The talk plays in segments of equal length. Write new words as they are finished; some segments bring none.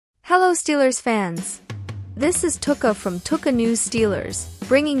Hello Steelers fans! This is Tuka from Tuka News Steelers,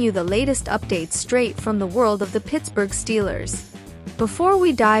 bringing you the latest updates straight from the world of the Pittsburgh Steelers. Before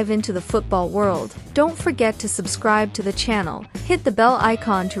we dive into the football world, don't forget to subscribe to the channel, hit the bell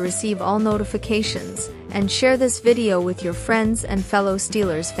icon to receive all notifications, and share this video with your friends and fellow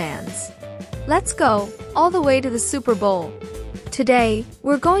Steelers fans. Let's go, all the way to the Super Bowl. Today,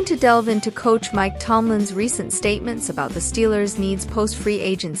 we're going to delve into Coach Mike Tomlin's recent statements about the Steelers' needs post-free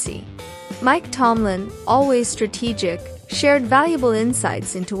agency. Mike Tomlin, always strategic, shared valuable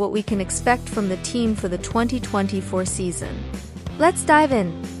insights into what we can expect from the team for the 2024 season. Let's dive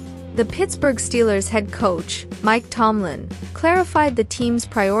in. The Pittsburgh Steelers head coach, Mike Tomlin, clarified the team's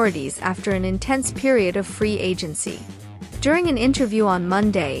priorities after an intense period of free agency. During an interview on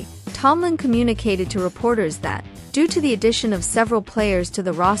Monday, Tomlin communicated to reporters that, due to the addition of several players to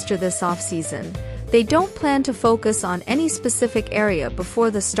the roster this offseason, they don't plan to focus on any specific area before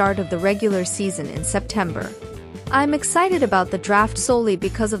the start of the regular season in September. I'm excited about the draft solely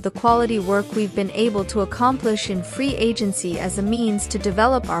because of the quality work we've been able to accomplish in free agency as a means to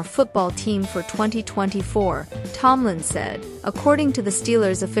develop our football team for 2024, Tomlin said, according to the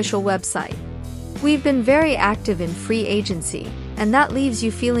Steelers' official website. We've been very active in free agency, and that leaves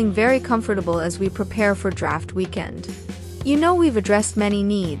you feeling very comfortable as we prepare for draft weekend. You know we've addressed many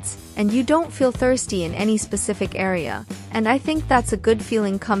needs, and you don't feel thirsty in any specific area, and I think that's a good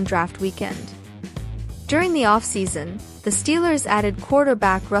feeling come draft weekend. During the offseason, the Steelers added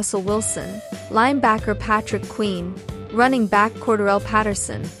quarterback Russell Wilson, linebacker Patrick Queen, running back Cordarrelle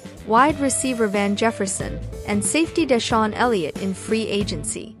Patterson, wide receiver Van Jefferson, and safety Deshaun Elliott in free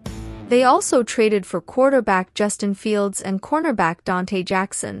agency. They also traded for quarterback Justin Fields and cornerback Dante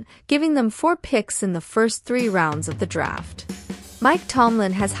Jackson, giving them 4 picks in the first 3 rounds of the draft. Mike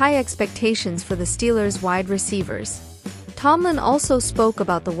Tomlin has high expectations for the Steelers' wide receivers. Tomlin also spoke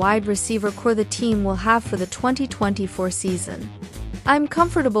about the wide receiver core the team will have for the 2024 season. "I'm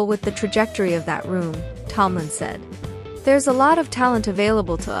comfortable with the trajectory of that room," Tomlin said. "There's a lot of talent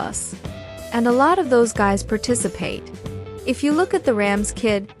available to us, and a lot of those guys participate. If you look at the Rams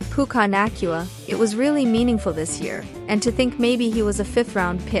kid, Puka Nacua, it was really meaningful this year, and to think maybe he was a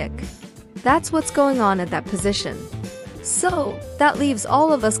 5th-round pick. That's what's going on at that position. So, that leaves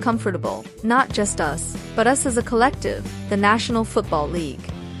all of us comfortable, not just us, but us as a collective, the National Football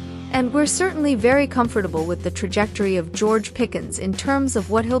League. And we're certainly very comfortable with the trajectory of George Pickens in terms of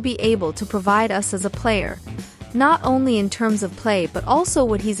what he'll be able to provide us as a player, not only in terms of play but also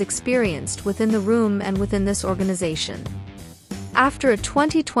what he's experienced within the room and within this organization." After a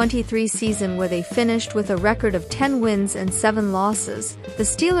 2023 season where they finished with a record of 10 wins and 7 losses, the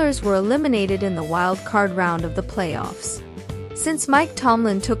Steelers were eliminated in the wild card round of the playoffs. Since Mike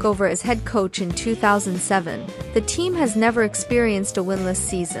Tomlin took over as head coach in 2007, the team has never experienced a winless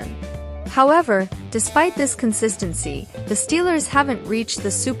season. However, despite this consistency, the Steelers haven't reached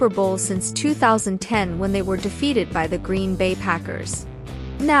the Super Bowl since 2010 when they were defeated by the Green Bay Packers.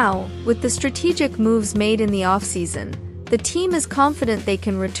 Now, with the strategic moves made in the offseason, the team is confident they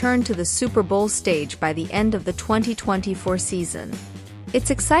can return to the Super Bowl stage by the end of the 2024 season. It's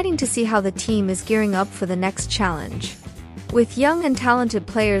exciting to see how the team is gearing up for the next challenge. With young and talented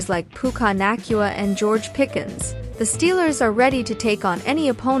players like Puka Nacua and George Pickens, the Steelers are ready to take on any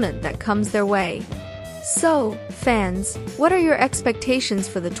opponent that comes their way. So, fans, what are your expectations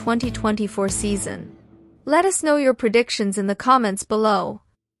for the 2024 season? Let us know your predictions in the comments below.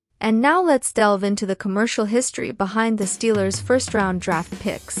 And now let's delve into the commercial history behind the Steelers' first-round draft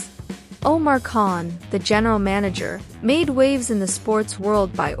picks. Omar Khan, the general manager, made waves in the sports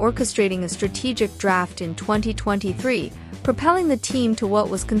world by orchestrating a strategic draft in 2023, propelling the team to what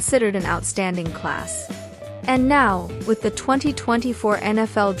was considered an outstanding class. And now, with the 2024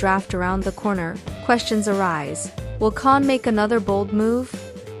 NFL draft around the corner, questions arise. Will Khan make another bold move?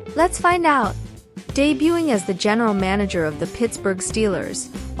 Let's find out. Debuting as the general manager of the Pittsburgh Steelers,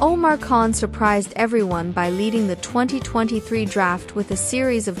 Omar Khan surprised everyone by leading the 2023 draft with a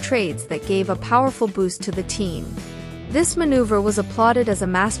series of trades that gave a powerful boost to the team. This maneuver was applauded as a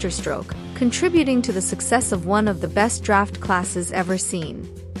masterstroke, contributing to the success of one of the best draft classes ever seen.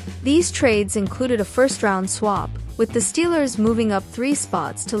 These trades included a first-round swap, with the Steelers moving up 3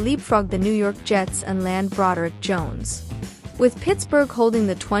 spots to leapfrog the New York Jets and land Broderick Jones. With Pittsburgh holding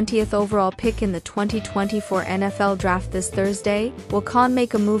the 20th overall pick in the 2024 NFL Draft this Thursday, will Khan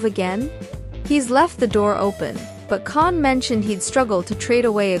make a move again? He's left the door open, but Khan mentioned he'd struggle to trade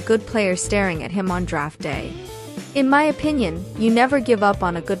away a good player staring at him on draft day. "In my opinion, you never give up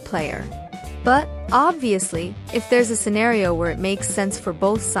on a good player. But, obviously, if there's a scenario where it makes sense for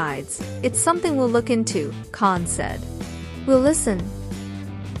both sides, it's something we'll look into," Khan said. "We'll listen."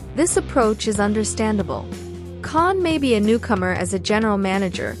 This approach is understandable. Kahn may be a newcomer as a general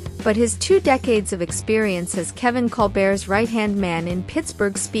manager, but his 2 decades of experience as Kevin Colbert's right-hand man in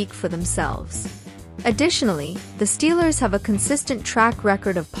Pittsburgh speak for themselves. Additionally, the Steelers have a consistent track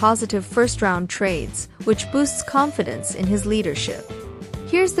record of positive first-round trades, which boosts confidence in his leadership.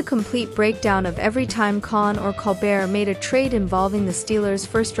 Here's the complete breakdown of every time Kahn or Colbert made a trade involving the Steelers'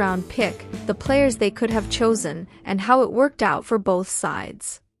 first-round pick, the players they could have chosen, and how it worked out for both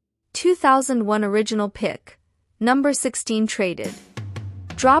sides. 2001 original pick. Number 16 traded.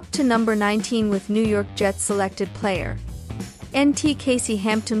 Dropped to number 19 with New York Jets selected player. NT Casey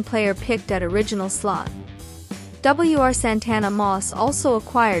Hampton player picked at original slot. WR Santana Moss also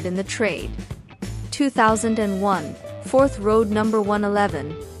acquired in the trade. 2001, 4th road number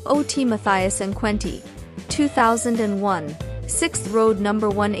 111, OT Matthias Enquenti. 2001, 6th road number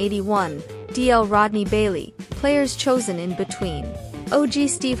 181, DL Rodney Bailey, players chosen in between. OG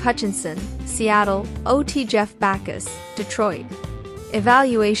Steve Hutchinson, Seattle, OT Jeff Backus, Detroit.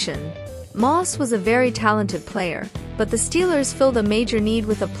 Evaluation. Moss was a very talented player, but the Steelers filled a major need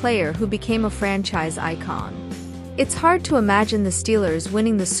with a player who became a franchise icon. It's hard to imagine the Steelers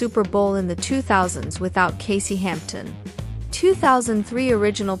winning the Super Bowl in the 2000s without Casey Hampton. 2003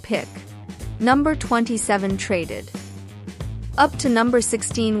 original pick. Number 27 traded. Up to number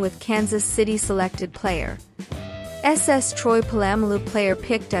 16 with Kansas City selected player. SS Troy Polamalu player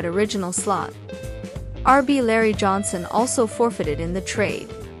picked at original slot. RB Larry Johnson also forfeited in the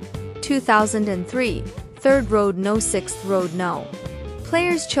trade. 2003, 3rd road no 6th road no.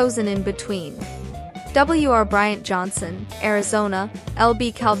 Players chosen in between. WR Bryant Johnson, Arizona,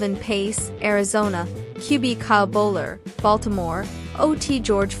 LB Calvin Pace, Arizona, QB Kyle Bowler, Baltimore, OT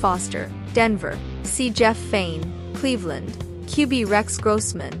George Foster, Denver, C. Jeff Fain, Cleveland, QB Rex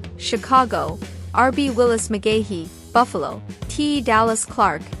Grossman, Chicago, RB Willis McGahee, Buffalo, T. Dallas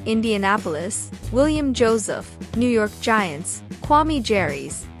Clark, Indianapolis, William Joseph, New York Giants, Kwame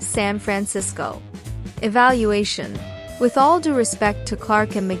Jerry's, San Francisco. Evaluation. With all due respect to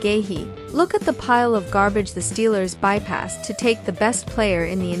Clark and McGahee, look at the pile of garbage the Steelers bypassed to take the best player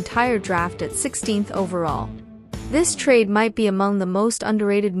in the entire draft at 16th overall. This trade might be among the most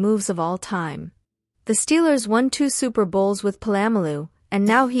underrated moves of all time. The Steelers won 2 Super Bowls with Polamalu, and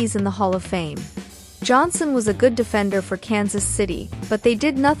now he's in the Hall of Fame. Johnson was a good defender for Kansas City, but they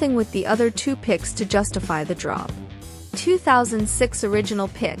did nothing with the other 2 picks to justify the drop. 2006 original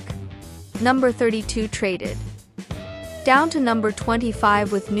pick. Number 32 traded. Down to number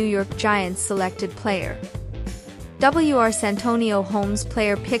 25 with New York Giants selected player. WR Santonio Holmes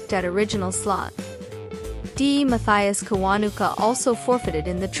player picked at original slot. D. Matthias Kiwanuka also forfeited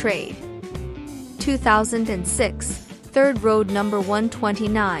in the trade. 2006, 3rd road number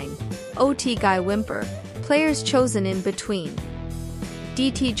 129, OT Guy Wimper, players chosen in between.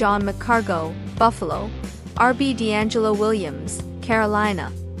 DT John McCargo, Buffalo, RB D'Angelo Williams,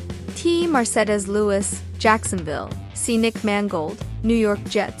 Carolina, T. Mercedes Lewis, Jacksonville, C. Nick Mangold, New York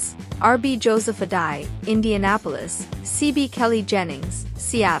Jets, RB Joseph Adai, Indianapolis, CB Kelly Jennings,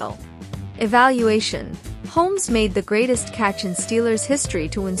 Seattle. Evaluation. Holmes made the greatest catch in Steelers history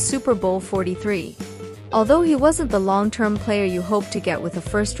to win Super Bowl 43. Although he wasn't the long-term player you hope to get with a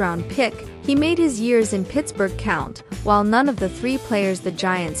first-round pick, he made his years in Pittsburgh count, while none of the 3 players the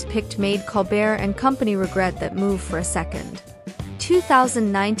Giants picked made Colbert and company regret that move for a second.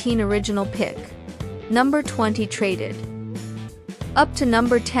 2019 original pick. Number 20 traded. Up to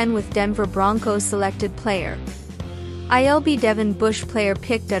number 10 with Denver Broncos selected player. ILB Devin Bush player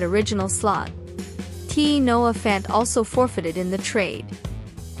picked at original slot. T. Noah Fant also forfeited in the trade.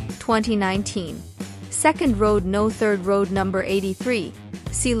 2019. 2nd road no 3rd road number 83,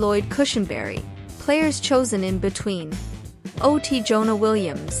 C. Lloyd Cushenberry, players chosen in between. OT Jonah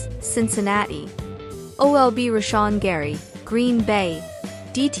Williams, Cincinnati. OLB Rashawn Gary, Green Bay.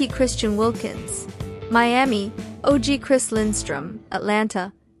 DT Christian Wilkins, Miami. OG Chris Lindstrom,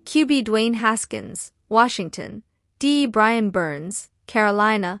 Atlanta. QB Dwayne Haskins, Washington. D. Brian Burns,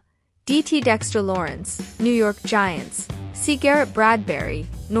 Carolina. DT Dexter Lawrence, New York Giants. C. Garrett Bradbury,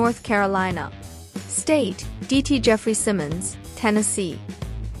 North Carolina. State, DT Jeffrey Simmons, Tennessee.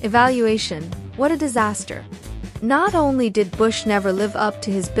 Evaluation. What a disaster. Not only did Bush never live up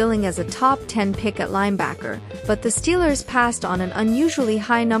to his billing as a top 10 pick at linebacker, but the Steelers passed on an unusually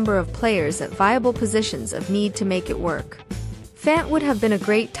high number of players at viable positions of need to make it work. Fant would have been a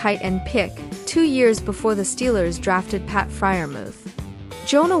great tight end pick, 2 years before the Steelers drafted Pat Freiermuth.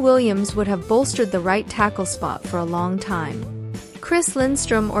 Jonah Williams would have bolstered the right tackle spot for a long time. Chris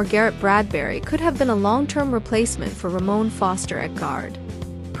Lindstrom or Garrett Bradbury could have been a long-term replacement for Ramon Foster at guard.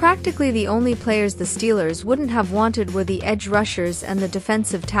 Practically the only players the Steelers wouldn't have wanted were the edge rushers and the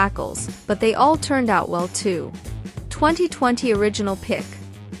defensive tackles, but they all turned out well too. 2020 original pick.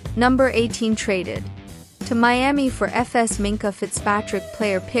 Number 18 traded to Miami for FS Minkah Fitzpatrick,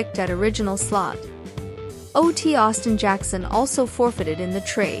 player picked at original slot. OT Austin Jackson also forfeited in the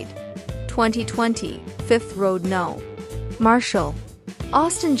trade. 2020 fifth road no. Marshall.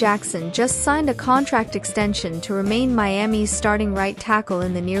 Austin Jackson just signed a contract extension to remain Miami's starting right tackle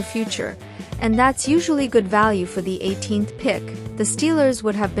in the near future, and that's usually good value for the 18th pick. The Steelers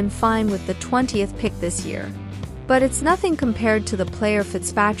would have been fine with the 20th pick this year. But it's nothing compared to the player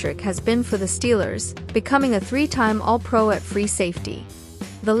Fitzpatrick has been for the Steelers, becoming a three-time All-Pro at free safety.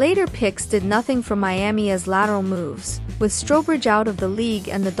 The later picks did nothing for Miami as lateral moves, with Strobridge out of the league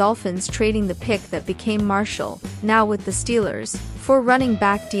and the Dolphins trading the pick that became Marshall, now with the Steelers, for running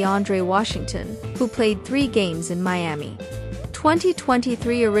back DeAndre Washington, who played 3 games in Miami.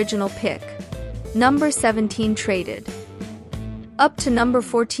 2023 original pick. Number 17 traded up to number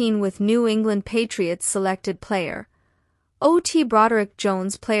 14 with New England Patriots selected player. OT Broderick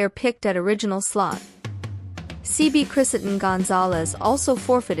Jones, player picked at original slot. CB Christian Gonzalez also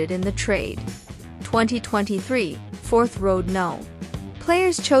forfeited in the trade. 2023 fourth road no.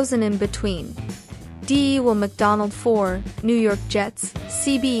 Players chosen in between. D. Will McDonald 4, New York Jets,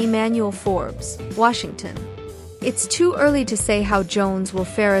 CB Emmanuel Forbes, Washington. It's too early to say how Jones will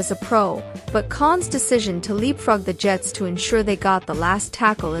fare as a pro, but Khan's decision to leapfrog the Jets to ensure they got the last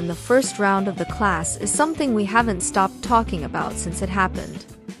tackle in the first round of the class is something we haven't stopped talking about since it happened.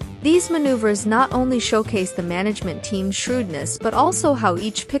 These maneuvers not only showcase the management team's shrewdness but also how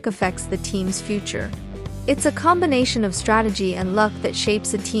each pick affects the team's future. It's a combination of strategy and luck that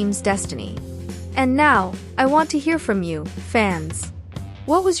shapes a team's destiny. And now, I want to hear from you, fans.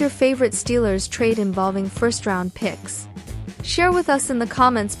 What was your favorite Steelers trade involving first-round picks? Share with us in the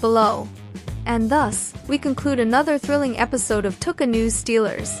comments below. And thus, we conclude another thrilling episode of Tuka News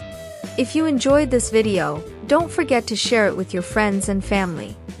Steelers. If you enjoyed this video, don't forget to share it with your friends and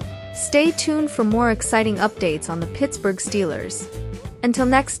family. Stay tuned for more exciting updates on the Pittsburgh Steelers. Until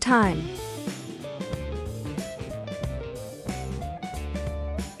next time.